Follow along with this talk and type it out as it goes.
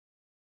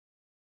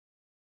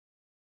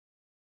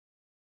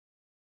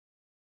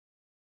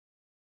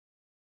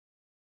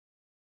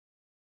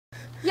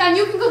Yeah, and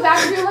you can go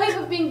back to your life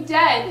of being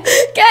dead.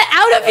 Get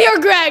out of here,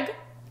 Greg!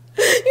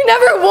 You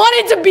never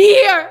wanted to be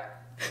here!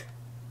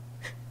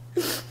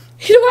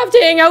 You don't have to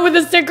hang out with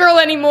a sick girl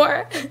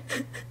anymore.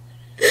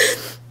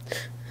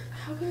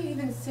 How can you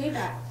even say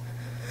that?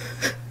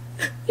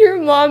 Your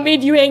mom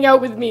made you hang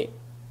out with me.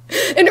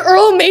 And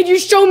Earl made you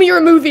show me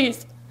your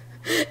movies.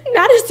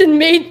 Madison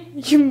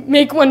made you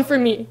make one for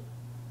me.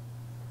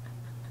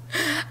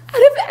 Out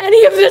of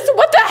any of this,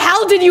 what the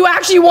hell did you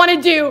actually want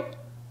to do?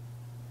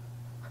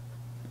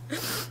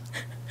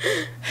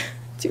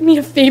 Do me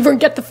a favor and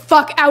get the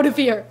fuck out of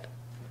here.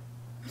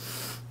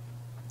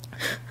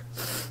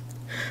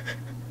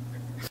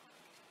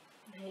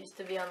 I used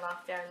to be on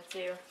lockdown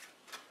too.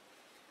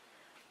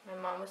 My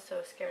mom was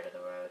so scared of the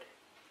road.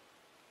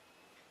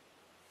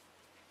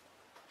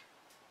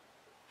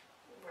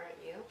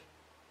 Weren't you?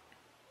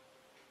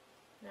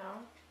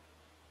 No.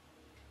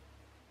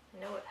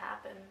 I know what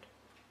happened.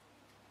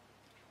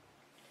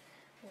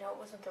 I know it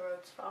wasn't the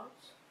road's fault.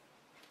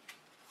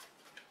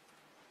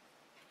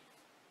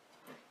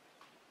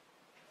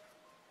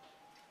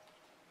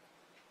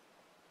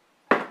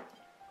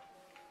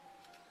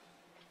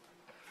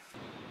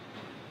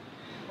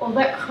 All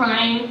that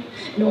crying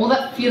and all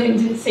that feeling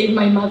didn't save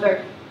my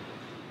mother.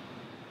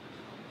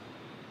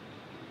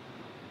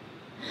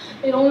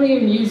 It only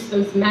amused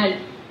those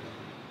men.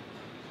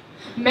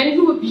 Men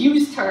who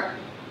abused her.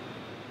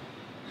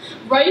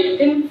 Right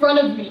in front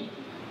of me.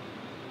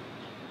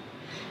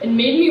 And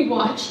made me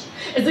watch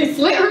as they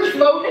slit her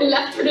throat and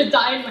left her to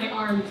die in my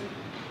arms.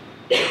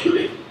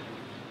 You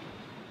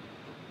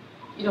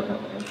don't know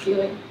what I'm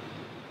feeling.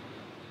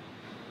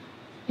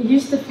 I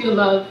used to feel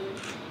love.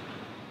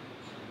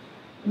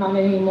 Not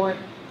anymore.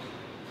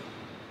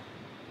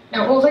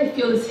 Now all I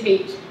feel is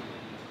hate.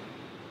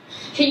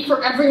 Hate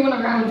for everyone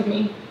around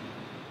me.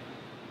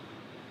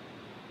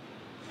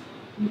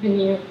 Even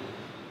you.